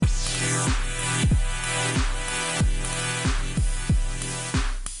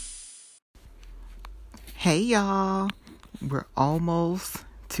Hey y'all, we're almost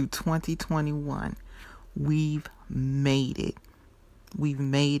to 2021. We've made it. We've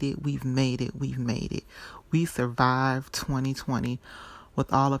made it. We've made it. We've made it. We survived 2020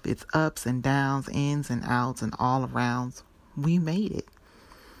 with all of its ups and downs, ins and outs, and all arounds. We made it.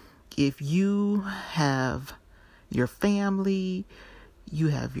 If you have your family, you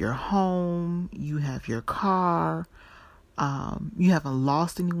have your home, you have your car, you haven't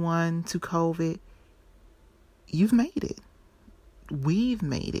lost anyone to COVID, you've made it. We've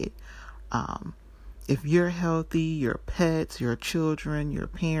made it. If you're healthy, your pets, your children, your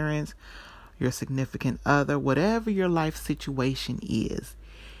parents, your significant other, whatever your life situation is,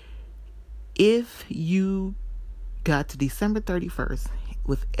 if you got to December 31st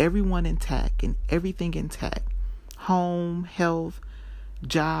with everyone intact and everything intact, home, health,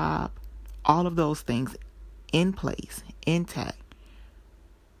 job, all of those things in place, intact,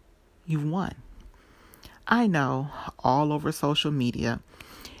 you've won. I know all over social media,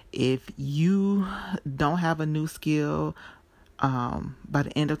 if you don't have a new skill by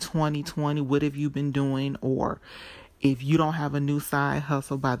the end of 2020, what have you been doing? Or if you don't have a new side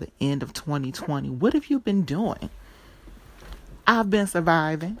hustle by the end of 2020, what have you been doing? I've been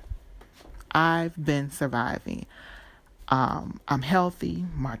surviving. I'm healthy.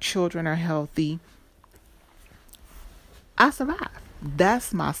 My children are healthy. I survived.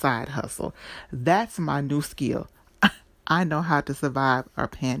 That's my side hustle. That's my new skill. I know how to survive a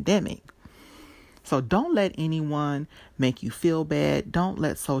pandemic. So don't let anyone make you feel bad. Don't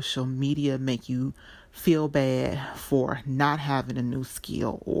let social media make you feel bad for not having a new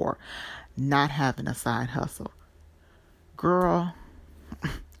skill or not having a side hustle. Girl,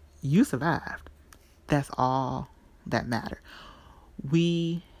 you survived. That's all that matters.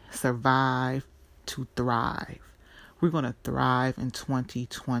 We survived to thrive. We're going to thrive in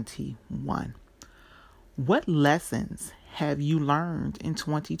 2021. What lessons have you learned in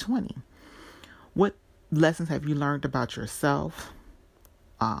 2020? What lessons have you learned about yourself,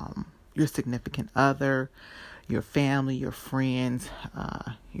 your significant other, your family, your friends,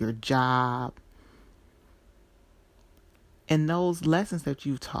 your job? And those lessons that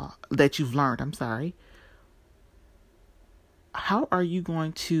you've learned, how are you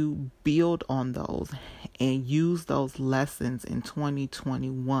going to build on those and use those lessons in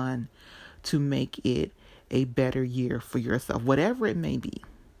 2021 to make it a better year for yourself, whatever it may be,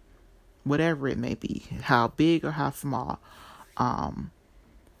 how big or how small? How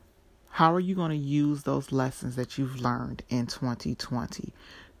are you going to use those lessons that you've learned in 2020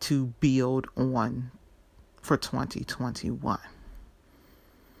 to build on for 2021?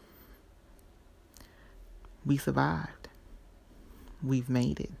 We survived. We've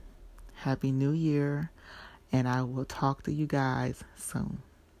made it. Happy New Year, and I will talk to you guys soon.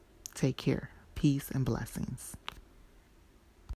 Take care. Peace and blessings.